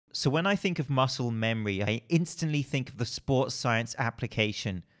So when I think of muscle memory, I instantly think of the sports science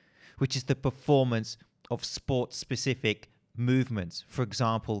application, which is the performance of sport-specific movements. For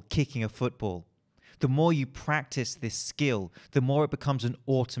example, kicking a football. The more you practice this skill, the more it becomes an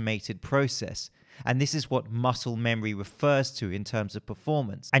automated process. And this is what muscle memory refers to in terms of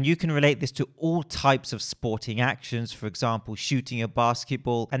performance. And you can relate this to all types of sporting actions, for example, shooting a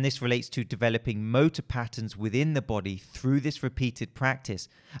basketball. And this relates to developing motor patterns within the body through this repeated practice,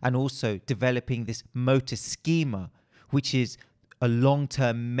 and also developing this motor schema, which is a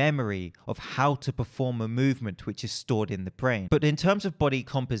long-term memory of how to perform a movement which is stored in the brain. But in terms of body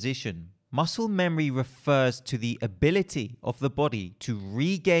composition, muscle memory refers to the ability of the body to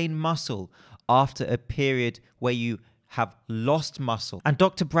regain muscle after a period where you have lost muscle. And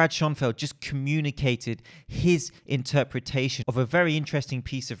Dr. Brad Schoenfeld just communicated his interpretation of a very interesting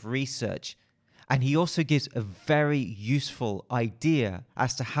piece of research. And he also gives a very useful idea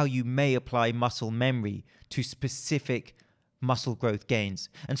as to how you may apply muscle memory to specific muscle growth gains.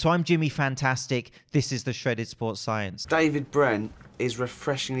 And so I'm Jimmy Fantastic. This is the Shredded Sports Science. David Brent is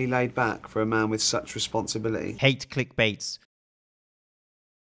refreshingly laid back for a man with such responsibility. Hate clickbaits.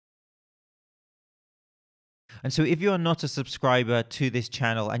 And so if you are not a subscriber to this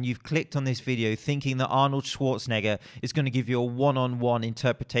channel and you've clicked on this video thinking that Arnold Schwarzenegger is going to give you a one-on-one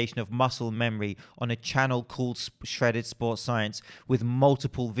interpretation of muscle memory on a channel called Shredded Sports Science with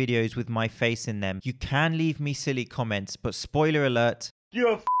multiple videos with my face in them, you can leave me silly comments, but spoiler alert,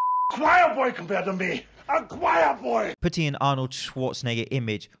 you're a choir boy compared to me. A choir boy! Putting an Arnold Schwarzenegger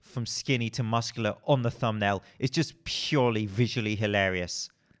image from skinny to muscular on the thumbnail is just purely visually hilarious.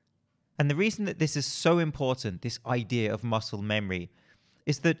 And the reason that this is so important, this idea of muscle memory,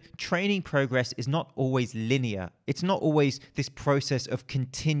 is that training progress is not always linear. It's not always this process of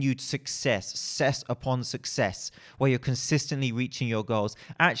continued success upon success, where you're consistently reaching your goals.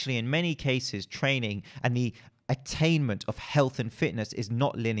 Actually, in many cases, training and the attainment of health and fitness is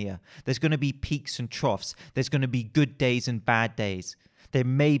not linear. There's going to be peaks and troughs. There's going to be good days and bad days. There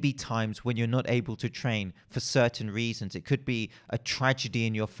may be times when you're not able to train for certain reasons. It could be a tragedy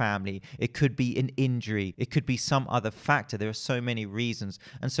in your family. It could be an injury. It could be some other factor. There are so many reasons.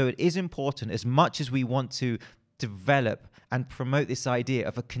 And so it is important, as much as we want to develop and promote this idea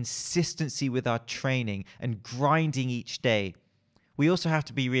of a consistency with our training and grinding each day, we also have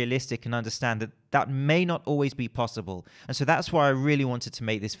to be realistic and understand that that may not always be possible. And so that's why I really wanted to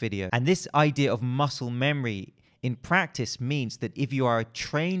make this video. And this idea of muscle memory in practice means that if you are a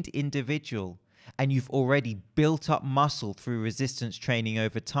trained individual and you've already built up muscle through resistance training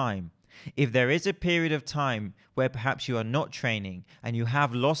over time, if there is a period of time where perhaps you are not training and you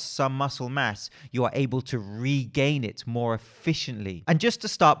have lost some muscle mass, you are able to regain it more efficiently. And just to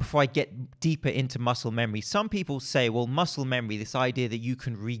start, before I get deeper into muscle memory, some people say, well, muscle memory, this idea that you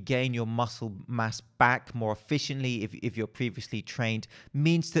can regain your muscle mass back more efficiently if you're previously trained,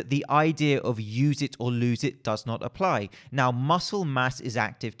 means that the idea of use it or lose it does not apply. Now, muscle mass is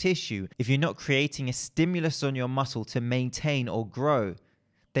active tissue. If you're not creating a stimulus on your muscle to maintain or grow,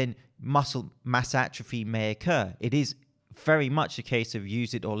 then muscle mass atrophy may occur. It is very much a case of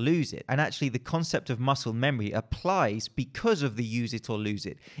use it or lose it. And actually the concept of muscle memory applies because of the use it or lose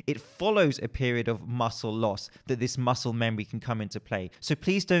it. It follows a period of muscle loss that this muscle memory can come into play. So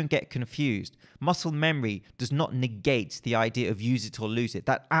please don't get confused. Muscle memory does not negate the idea of use it or lose it.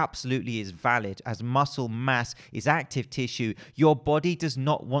 That absolutely is valid, as muscle mass is active tissue. Your body does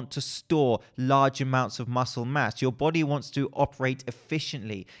not want to store large amounts of muscle mass. Your body wants to operate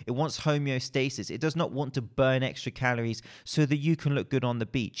efficiently. It wants homeostasis. It does not want to burn extra calories so that you can look good on the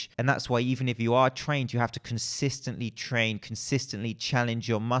beach. And that's why even if you are trained, you have to consistently train, consistently challenge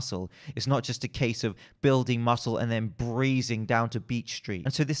your muscle. It's not just a case of building muscle and then breezing down to Beach Street.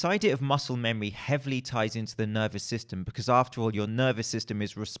 And so this idea of muscle memory heavily ties into the nervous system, because after all, your nervous system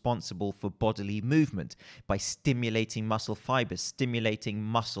is responsible for bodily movement by stimulating muscle fibers, stimulating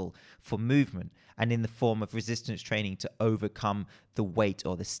muscle for movement, and in the form of resistance training to overcome the weight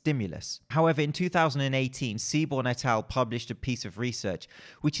or the stimulus. However, in 2018, Seaborne et al. Published a piece of research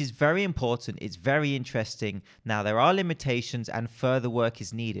which is very important, it's very interesting. Now, there are limitations and further work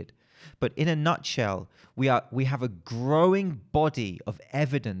is needed. But in a nutshell, we have a growing body of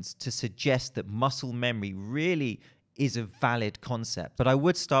evidence to suggest that muscle memory really is a valid concept. But I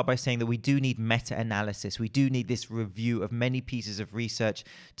would start by saying that we do need meta-analysis. We do need this review of many pieces of research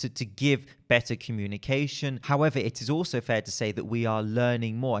to give better communication. However, it is also fair to say that we are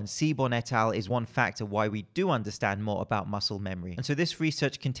learning more, and Seaborne et al. Is one factor why we do understand more about muscle memory. And so this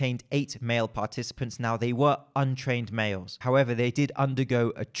research contained 8 male participants. Now, they were untrained males. However, they did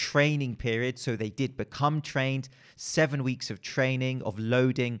undergo a training period, so they did become trained. 7 weeks of training, of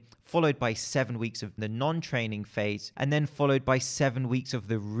loading, followed by 7 weeks of the non-training phase, and then followed by 7 weeks of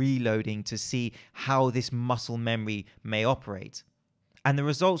the reloading to see how this muscle memory may operate. And the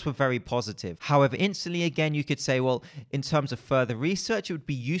results were very positive. However, instantly again, you could say, well, in terms of further research, it would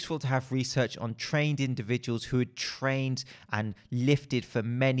be useful to have research on trained individuals who had trained and lifted for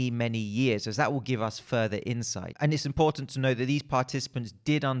many, many years, as that will give us further insight. And it's important to know that these participants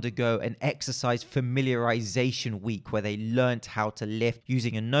did undergo an exercise familiarization week where they learned how to lift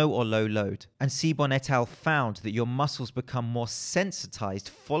using a no or low load. And Seaborne et al. Found that your muscles become more sensitized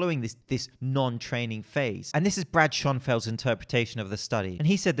following this non-training phase. And this is Brad Schonfeld's interpretation of the study. And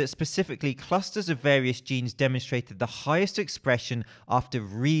he said that specifically clusters of various genes demonstrated the highest expression after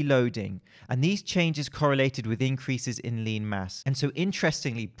reloading, and these changes correlated with increases in lean mass. And so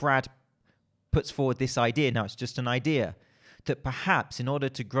interestingly, Brad puts forward this idea, now it's just an idea, that perhaps in order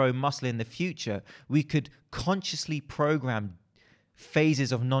to grow muscle in the future, we could consciously program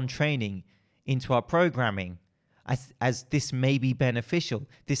phases of non-training into our programming, as this may be beneficial.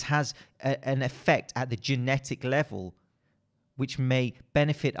 This has an effect at the genetic level, which may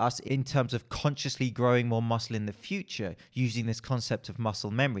benefit us in terms of consciously growing more muscle in the future using this concept of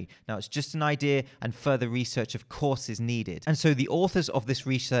muscle memory. Now, it's just an idea, and further research, of course, is needed. And so the authors of this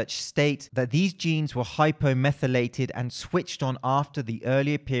research state that these genes were hypomethylated and switched on after the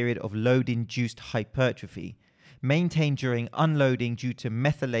earlier period of load-induced hypertrophy, maintained during unloading due to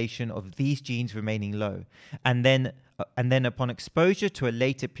methylation of these genes remaining low, and then upon exposure to a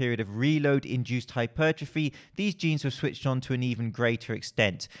later period of reload-induced hypertrophy, these genes were switched on to an even greater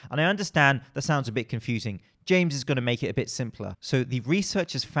extent. And I understand that sounds a bit confusing. James is going to make it a bit simpler. So the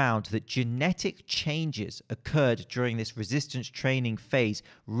researchers found that genetic changes occurred during this resistance training phase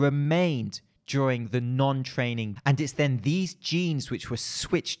remained during the non-training, and it's then these genes which were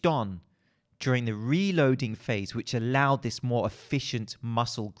switched on during the reloading phase which allowed this more efficient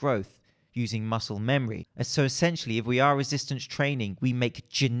muscle growth using muscle memory. And so essentially, if we are resistance training, we make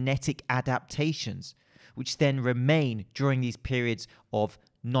genetic adaptations which then remain during these periods of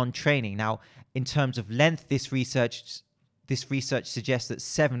non-training. Now, in terms of length, this research suggests that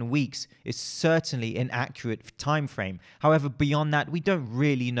 7 weeks is certainly an accurate time frame. However, beyond that, we don't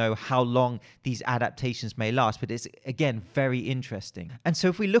really know how long these adaptations may last, but it's, again, very interesting. And so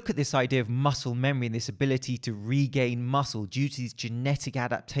if we look at this idea of muscle memory and this ability to regain muscle due to these genetic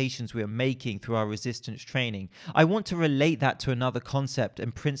adaptations we are making through our resistance training, I want to relate that to another concept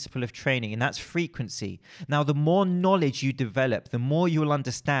and principle of training, and that's frequency. Now, the more knowledge you develop, the more you will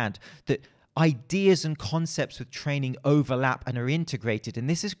understand that ideas and concepts with training overlap and are integrated. And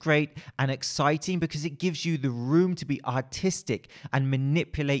this is great and exciting because it gives you the room to be artistic and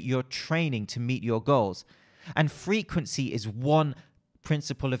manipulate your training to meet your goals. And frequency is one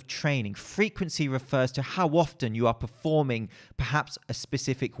principle of training. Frequency refers to how often you are performing perhaps a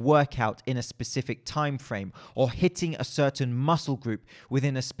specific workout in a specific time frame, or hitting a certain muscle group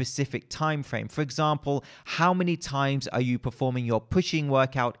within a specific time frame. For example, how many times are you performing your pushing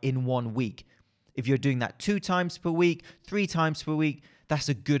workout in 1 week? If you're doing that 2 times per week, 3 times per week, that's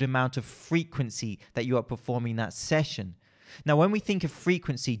a good amount of frequency that you are performing that session. Now, when we think of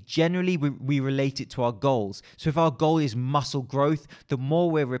frequency, generally we relate it to our goals. So if our goal is muscle growth, the more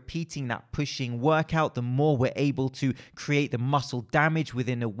we're repeating that pushing workout, the more we're able to create the muscle damage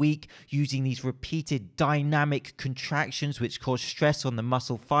within a week using these repeated dynamic contractions which cause stress on the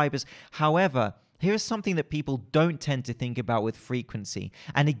muscle fibers. However, here is something that people don't tend to think about with frequency.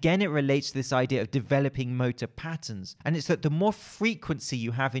 And again, it relates to this idea of developing motor patterns. And it's that the more frequency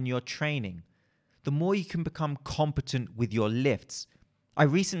you have in your training, the more you can become competent with your lifts. I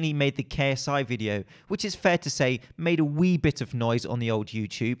recently made the KSI video, which is fair to say made a wee bit of noise on the old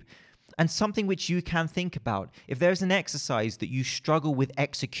YouTube, and something which you can think about. If there's an exercise that you struggle with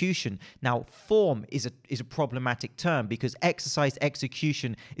execution, now form is a problematic term because exercise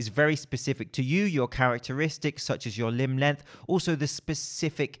execution is very specific to you, your characteristics such as your limb length, also the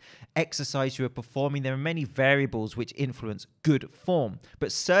specific exercise you are performing. There are many variables which influence good form,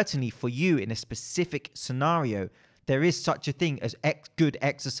 but certainly for you in a specific scenario, there is such a thing as good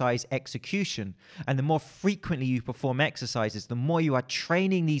exercise execution. And the more frequently you perform exercises, the more you are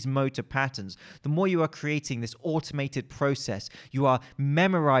training these motor patterns, the more you are creating this automated process. You are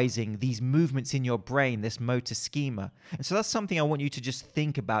memorizing these movements in your brain, this motor schema. And so that's something I want you to just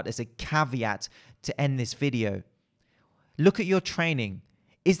think about as a caveat to end this video. Look at your training.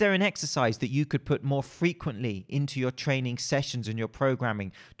 Is there an exercise that you could put more frequently into your training sessions and your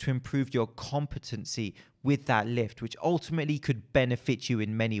programming to improve your competency with that lift, which ultimately could benefit you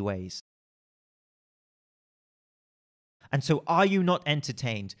in many ways? And so are you not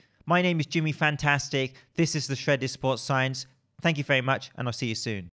entertained? My name is Jimmy Fantastic. This is the Shredded Sports Science. Thank you very much, and I'll see you soon.